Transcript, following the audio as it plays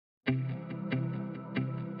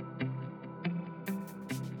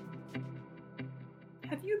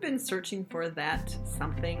been searching for that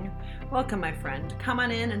something? Welcome, my friend. Come on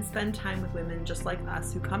in and spend time with women just like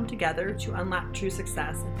us who come together to unlock true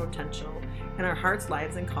success and potential in our hearts,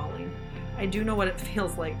 lives, and calling. I do know what it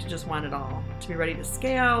feels like to just want it all, to be ready to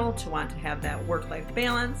scale, to want to have that work-life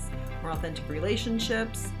balance, more authentic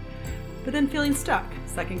relationships, but then feeling stuck,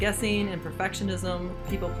 second-guessing, and perfectionism,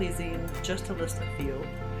 people-pleasing, just to list a few.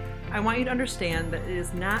 I want you to understand that it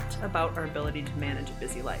is not about our ability to manage a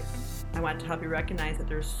busy life. I want to help you recognize that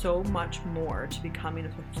there's so much more to becoming a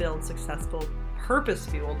fulfilled, successful,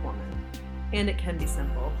 purpose-fueled woman. And it can be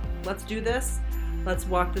simple. Let's do this. Let's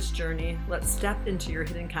walk this journey. Let's step into your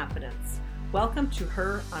hidden confidence. Welcome to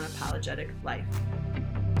Her Unapologetic Life.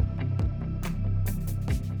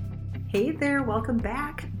 Hey there, welcome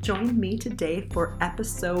back. Join me today for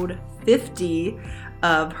episode 50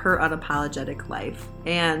 of Her Unapologetic Life.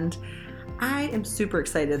 And I am super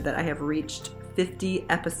excited that I have reached 50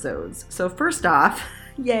 episodes. So first off,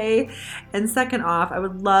 yay. And second off, I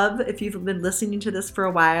would love, if you've been listening to this for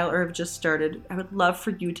a while or have just started, I would love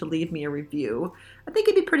for you to leave me a review. I think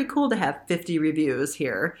it'd be pretty cool to have 50 reviews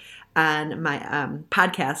here on my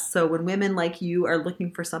podcast. So when women like you are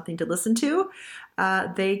looking for something to listen to,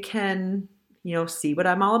 they can, see what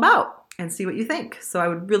I'm all about and see what you think. So I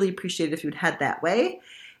would really appreciate it if you'd head that way.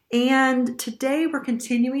 And today we're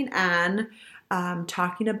continuing on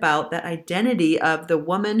talking about that identity of the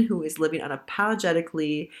woman who is living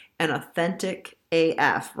unapologetically and authentic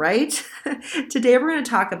AF, right? Today we're going to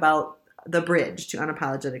talk about the bridge to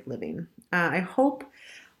unapologetic living. I hope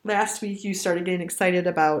last week you started getting excited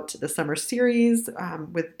about the summer series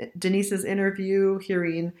with Denise's interview,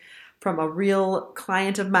 hearing from a real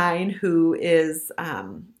client of mine who is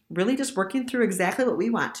really just working through exactly what we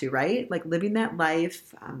want to, right? Like living that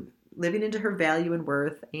life, living into her value and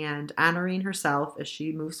worth, and honoring herself as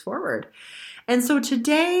she moves forward. And so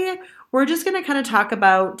today we're just going to kind of talk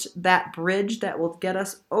about that bridge that will get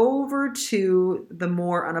us over to the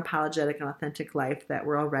more unapologetic and authentic life that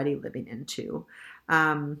we're already living into.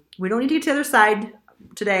 We don't need to get to the other side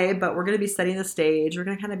today, but we're going to be setting the stage. We're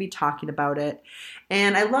going to kind of be talking about it.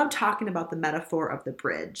 And I love talking about the metaphor of the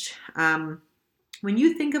bridge. When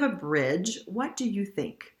you think of a bridge, what do you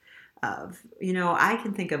think of? I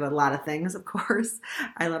can think of a lot of things, of course.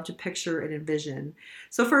 I love to picture and envision.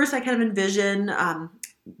 So first, I kind of envision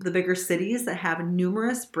the bigger cities that have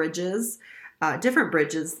numerous bridges, different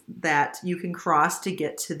bridges that you can cross to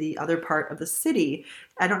get to the other part of the city.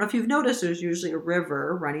 I don't know if you've noticed, there's usually a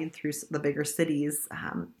river running through the bigger cities,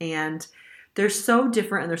 and they're so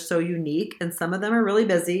different and they're so unique, and some of them are really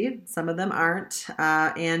busy, some of them aren't,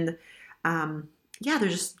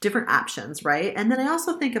 there's just different options, right? And then I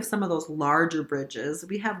also think of some of those larger bridges.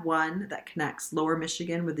 We have one that connects Lower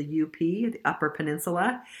Michigan with the UP, the Upper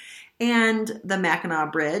Peninsula, and the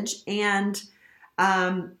Mackinac Bridge. And,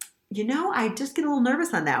 I just get a little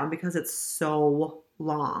nervous on that one because it's so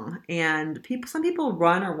long. And some people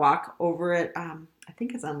run or walk over it. I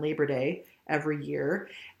think it's on Labor Day every year.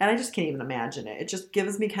 And I just can't even imagine it. It just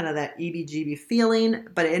gives me kind of that EBGB feeling,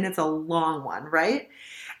 and it's a long one, right?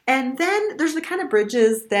 And then there's the kind of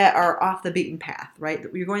bridges that are off the beaten path, right?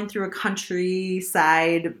 You're going through a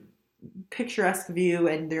countryside, picturesque view,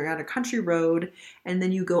 and they're on a country road, and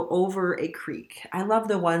then you go over a creek. I love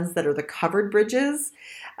the ones that are the covered bridges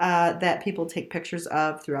that people take pictures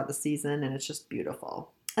of throughout the season, and it's just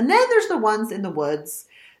beautiful. And then there's the ones in the woods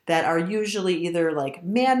that are usually either like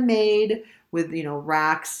man-made with,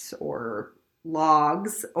 rocks or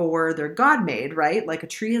logs, or they're God-made, right? Like a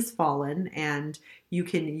tree has fallen and you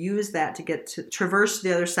can use that to get to traverse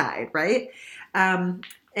the other side, right? And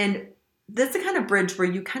that's the kind of bridge where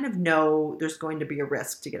you kind of know there's going to be a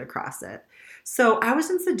risk to get across it. So I was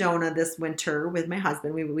in Sedona this winter with my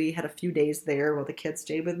husband. We had a few days there while the kids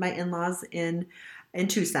stayed with my in-laws in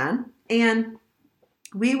Tucson. And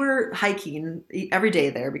we were hiking every day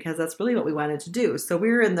there because that's really what we wanted to do. So we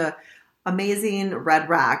were in the amazing Red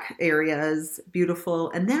Rock areas,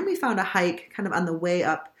 beautiful. And then we found a hike kind of on the way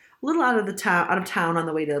up, a little out of town on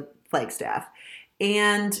the way to Flagstaff.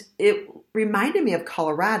 And it reminded me of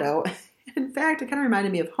Colorado. In fact, it kind of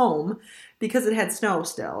reminded me of home because it had snow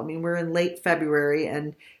still. I mean, we're in late February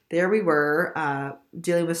and there we were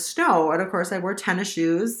dealing with snow. And of course, I wore tennis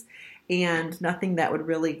shoes and nothing that would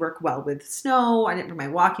really work well with snow. I didn't bring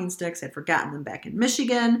my walking sticks. I'd forgotten them back in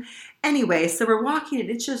Michigan. Anyway, so we're walking and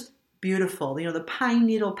it's just beautiful. The pine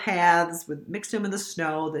needle paths mixed in with the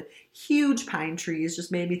snow, the huge pine trees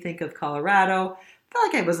just made me think of Colorado. I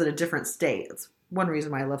felt like I was in a different state. That's one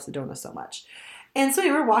reason why I love Sedona so much. And so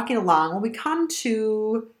we're walking along when we come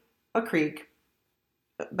to a creek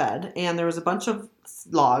bed and there was a bunch of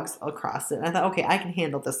logs across it. And I thought, okay, I can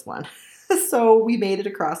handle this one. So we made it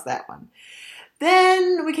across that one.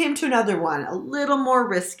 Then we came to another one, a little more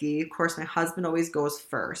risky. Of course, my husband always goes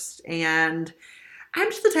first. And I'm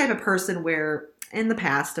just the type of person where in the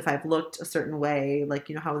past, if I've looked a certain way, like,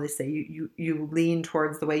 you know how they say you lean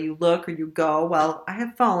towards the way you look or you go. Well, I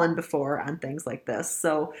have fallen before on things like this.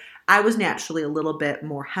 So I was naturally a little bit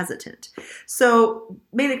more hesitant. So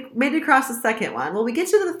made it across the second one. Well, we get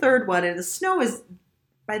to the third one and the snow is,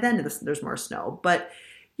 by then there's more snow, but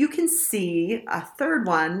you can see a third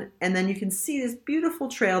one, and then you can see this beautiful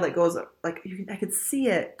trail that goes, like, I could see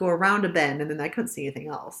it go around a bend, and then I couldn't see anything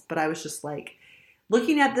else. But I was just like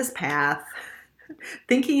looking at this path,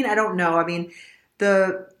 thinking, I don't know. I mean,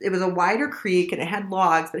 it was a wider creek, and it had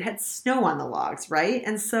logs, but it had snow on the logs, right?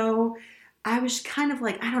 And so I was kind of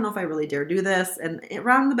like, I don't know if I really dare do this. And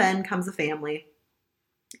around the bend comes a family,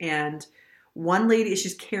 and one lady,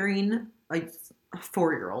 she's carrying like a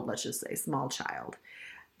 4-year-old, let's just say, small child.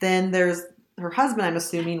 Then there's her husband, I'm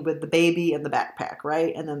assuming, with the baby and the backpack,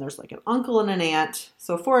 right? And then there's like an uncle and an aunt.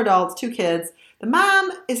 So 4 adults, 2 kids. The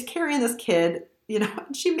mom is carrying this kid, and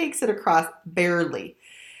she makes it across barely.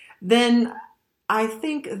 Then I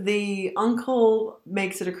think the uncle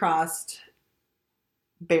makes it across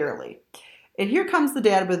barely. And here comes the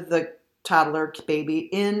dad with the toddler baby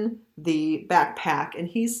in the backpack, and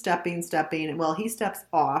he's stepping, and well, he steps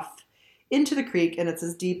off into the creek, and it's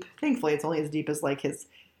as deep, thankfully it's only as deep as like his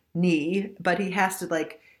knee, but he has to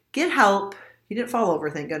like get help. He didn't fall over,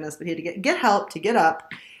 thank goodness, but he had to get help to get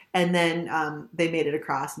up. And then they made it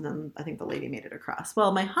across, and then I think the lady made it across.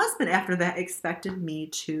 Well, my husband after that expected me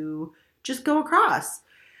to just go across.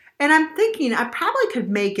 And I'm thinking I probably could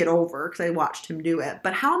make it over because I watched him do it,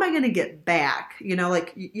 but how am I going to get back?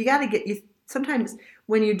 Like you got to sometimes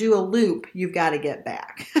when you do a loop, you've got to get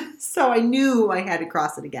back. So I knew I had to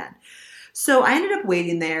cross it again. So I ended up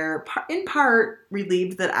waiting there, in part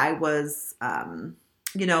relieved that I was,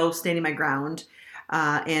 standing my ground.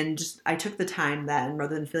 And just, I took the time then,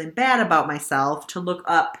 rather than feeling bad about myself, to look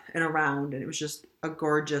up and around. And it was just a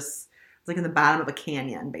gorgeous, it was like in the bottom of a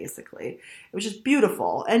canyon, basically. It was just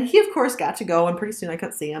beautiful. And he, of course, got to go. And pretty soon I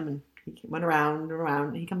couldn't see him. And he went around and around.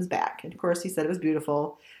 And he comes back. And, of course, he said it was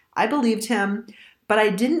beautiful. I believed him. But I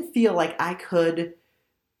didn't feel like I could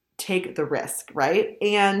take the risk, right?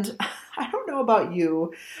 And I don't know about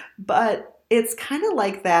you, but it's kind of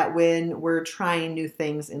like that when we're trying new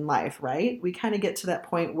things in life, right? We kind of get to that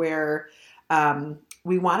point where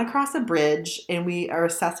we want to cross a bridge and we are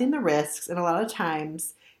assessing the risks, and a lot of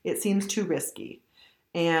times it seems too risky.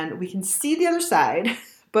 And we can see the other side,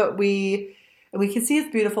 but we can see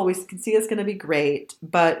it's beautiful, we can see it's going to be great,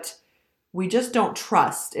 but we just don't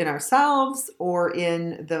trust in ourselves or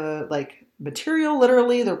in the material,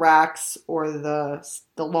 literally the rocks or the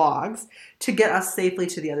logs, to get us safely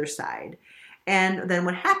to the other side. And then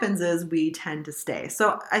what happens is we tend to stay.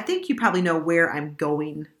 So I think you probably know where I'm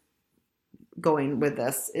going with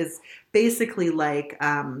this, is basically like,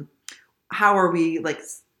 how are we like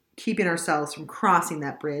keeping ourselves from crossing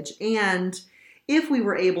that bridge? And if we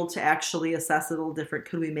were able to actually assess it a little different,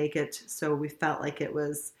 could we make it so we felt like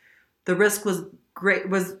the risk was great,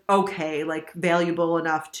 was okay, like valuable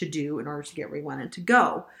enough to do in order to get where you wanted to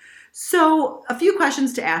go? So a few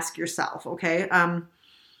questions to ask yourself, okay?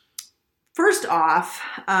 First off,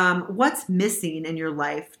 what's missing in your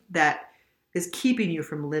life that is keeping you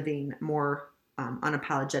from living more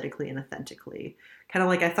unapologetically and authentically? Kind of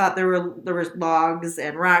like I thought there was logs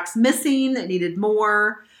and rocks missing that needed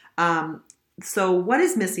more. So what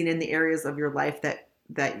is missing in the areas of your life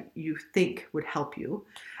that you think would help you?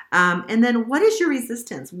 And then what is your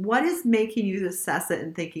resistance? What is making you assess it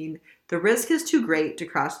and thinking the risk is too great to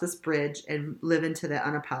cross this bridge and live into that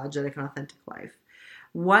unapologetic and authentic life?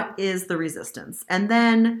 What is the resistance? And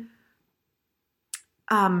then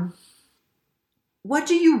what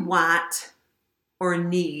do you want or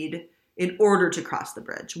need in order to cross the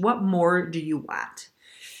bridge? What more do you want?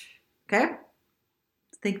 Okay?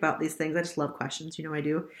 Think about these things. I just love questions. I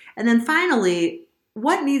do. And then finally,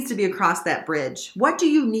 what needs to be across that bridge? What do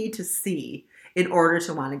you need to see in order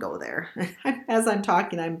to want to go there? As I'm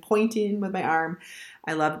talking, I'm pointing with my arm.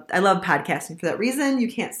 I love podcasting for that reason. You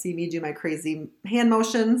can't see me do my crazy hand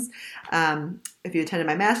motions. If you attended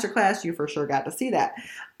my masterclass, you for sure got to see that.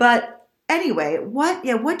 But anyway, what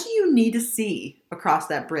do you need to see across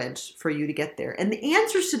that bridge for you to get there? And the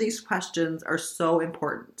answers to these questions are so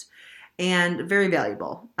important and very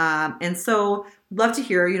valuable. And so love to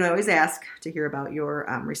hear, I always ask to hear about your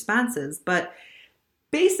responses. But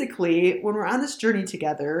basically, when we're on this journey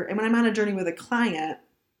together, and when I'm on a journey with a client,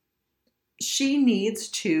 she needs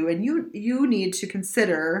to, and you need to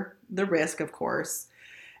consider the risk, of course,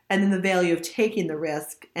 and then the value of taking the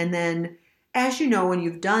risk, and then as you know, when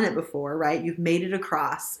you've done it before, right, you've made it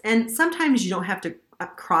across. And sometimes you don't have to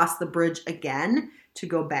cross the bridge again to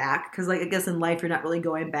go back. Because, like, I guess in life, you're not really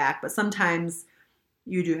going back. But sometimes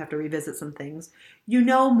you do have to revisit some things. You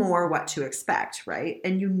know more what to expect, right?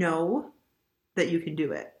 And you know that you can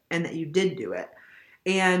do it and that you did do it.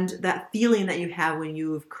 And that feeling that you have when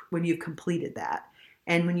you've completed that.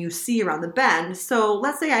 And when you see around the bend. So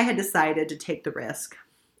let's say I had decided to take the risk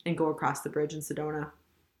and go across the bridge in Sedona,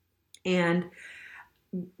 and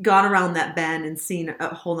gone around that bend and seen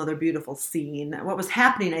a whole nother beautiful scene. What was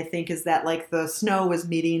happening, I think, is that like the snow was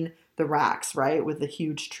meeting the rocks, right, with the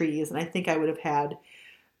huge trees. And I think I would have had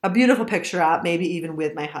a beautiful picture op, maybe even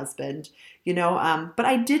with my husband, but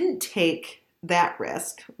I didn't take that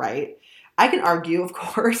risk, right? I can argue, of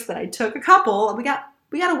course, that I took a couple. We got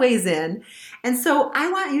a ways in. And so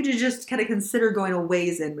I want you to just kind of consider going a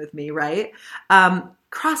ways in with me, right?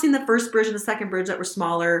 Crossing the first bridge and the second bridge that were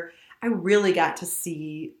smaller, I really got to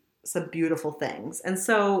see some beautiful things. And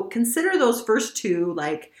so consider those first two,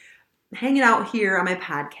 like hanging out here on my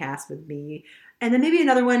podcast with me. And then maybe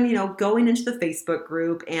another one, going into the Facebook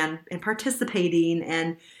group and participating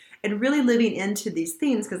and really living into these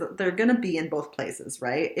themes, because they're going to be in both places,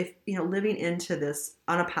 right? If, living into this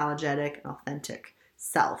unapologetic and authentic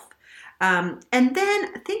self. And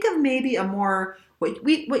then think of maybe a more, what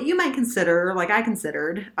you might consider, like I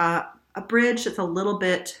considered, a bridge that's a little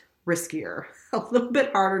bit riskier, a little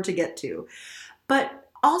bit harder to get to. But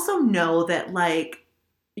also know that, like,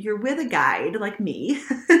 you're with a guide like me.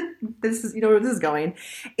 This is, where this is going.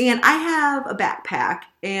 And I have a backpack,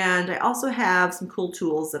 and I also have some cool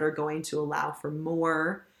tools that are going to allow for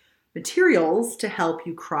more materials to help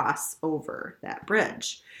you cross over that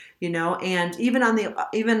bridge, and even on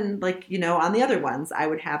the other ones, I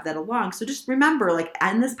would have that along. So just remember, like,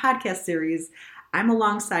 on this podcast series, I'm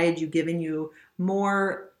alongside you, giving you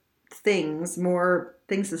more things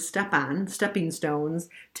to step on, stepping stones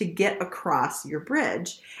to get across your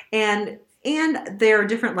bridge. And there are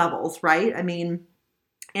different levels, right? I mean,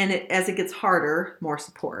 as it gets harder, more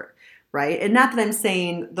support, right? And not that I'm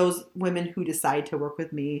saying those women who decide to work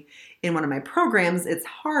with me in one of my programs, it's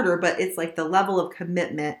harder, but it's like the level of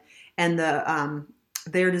commitment and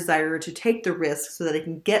their desire to take the risk so that they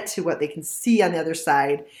can get to what they can see on the other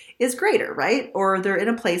side is greater, right? Or they're in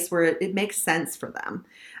a place where it makes sense for them.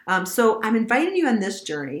 So I'm inviting you on this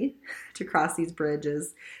journey to cross these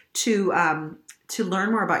bridges, to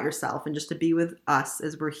learn more about yourself and just to be with us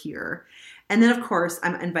as we're here. And then, of course,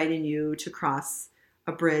 I'm inviting you to cross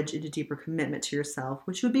a bridge into deeper commitment to yourself,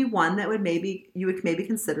 which would be one that you would maybe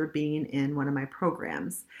consider being in one of my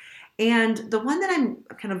programs. And the one that I'm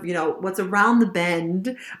kind of, what's around the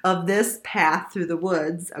bend of this path through the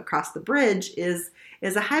woods across the bridge is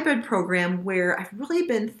a hybrid program where I've really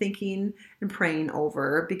been thinking and praying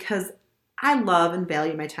over, because I love and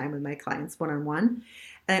value my time with my clients one-on-one.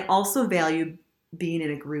 And I also value being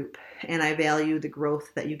in a group, and I value the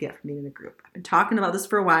growth that you get from being in a group. I've been talking about this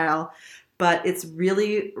for a while, but it's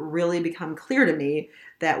really, really become clear to me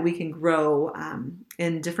that we can grow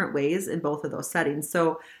in different ways in both of those settings.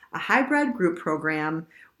 So a hybrid group program,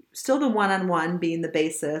 still the one-on-one being the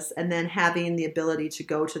basis, and then having the ability to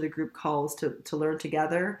go to the group calls to learn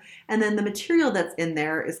together. And then the material that's in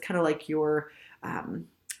there is kind of like your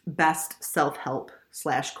best self-help /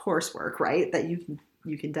 coursework, right? That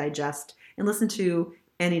you can digest and listen to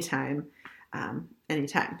anytime.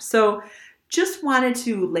 So just wanted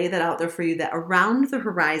to lay that out there for you, that around the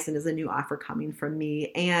horizon is a new offer coming from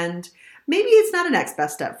me. And maybe it's not a next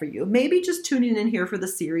best step for you. Maybe just tuning in here for the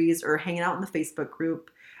series or hanging out in the Facebook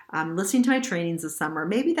group, listening to my trainings this summer.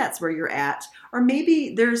 Maybe that's where you're at. Or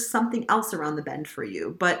maybe there's something else around the bend for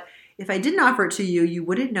you. But if I didn't offer it to you, you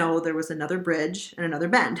wouldn't know there was another bridge and another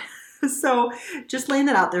bend. So just laying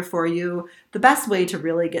that out there for you. The best way to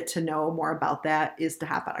really get to know more about that is to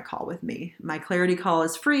hop on a call with me. My clarity call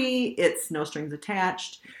is free. It's no strings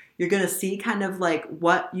attached. You're going to see kind of like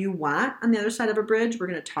what you want on the other side of a bridge. We're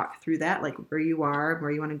going to talk through that, like where you are, where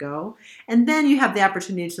you want to go. And then you have the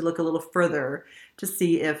opportunity to look a little further to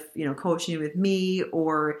see if, coaching with me,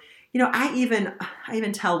 or, I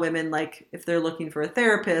even tell women, like, if they're looking for a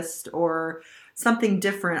therapist or something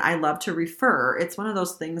different, I love to refer. It's one of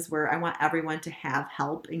those things where I want everyone to have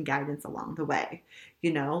help and guidance along the way,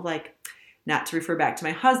 like, not to refer back to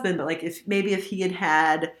my husband, but like if he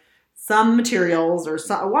had some materials or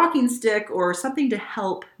a walking stick or something to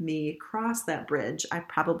help me cross that bridge, I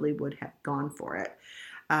probably would have gone for it.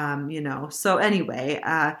 So anyway,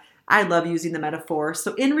 I love using the metaphor.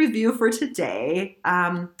 So in review for today,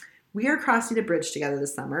 we are crossing a bridge together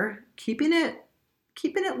this summer, keeping it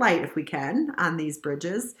keeping it light if we can on these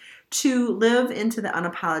bridges to live into the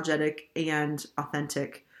unapologetic and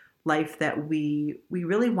authentic life that we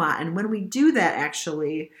really want. And when we do that,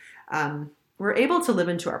 actually, we're able to live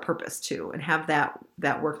into our purpose too and have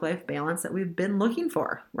that work-life balance that we've been looking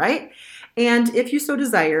for, right? And if you so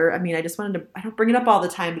desire, I mean, I don't bring it up all the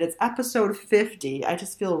time, but it's episode 50. I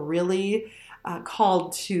just feel really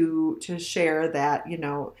called to share that,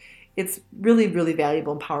 it's really, really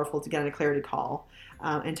valuable and powerful to get on a clarity call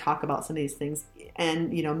and talk about some of these things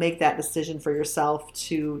and, make that decision for yourself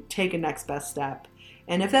to take a next best step.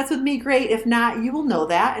 And if that's with me, great. If not, you will know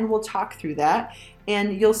that and we'll talk through that.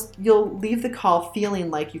 And you'll leave the call feeling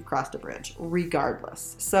like you've crossed a bridge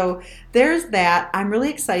regardless. So there's that. I'm really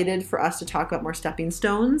excited for us to talk about more stepping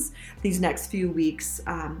stones these next few weeks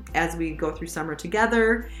as we go through summer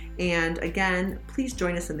together. And again, please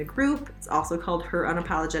join us in the group. It's also called Her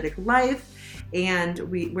Unapologetic Life. And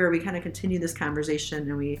where we kind of continue this conversation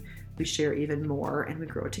and we share even more and we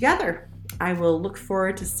grow together. I will look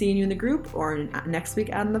forward to seeing you in the group or next week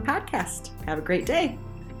on the podcast. Have a great day.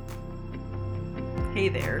 Hey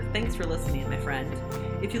there. Thanks for listening, my friend.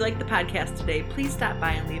 If you liked the podcast today, please stop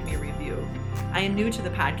by and leave me a review. I am new to the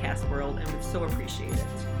podcast world and would so appreciate it.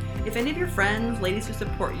 If any of your friends, ladies who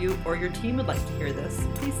support you, or your team would like to hear this,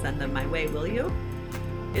 please send them my way, will you?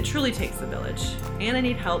 It truly takes a village, and I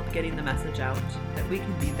need help getting the message out that we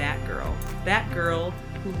can be that girl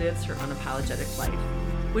who lives her unapologetic life.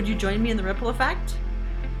 Would you join me in the ripple effect?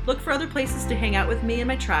 Look for other places to hang out with me and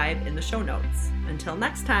my tribe in the show notes. Until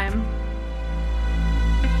next time.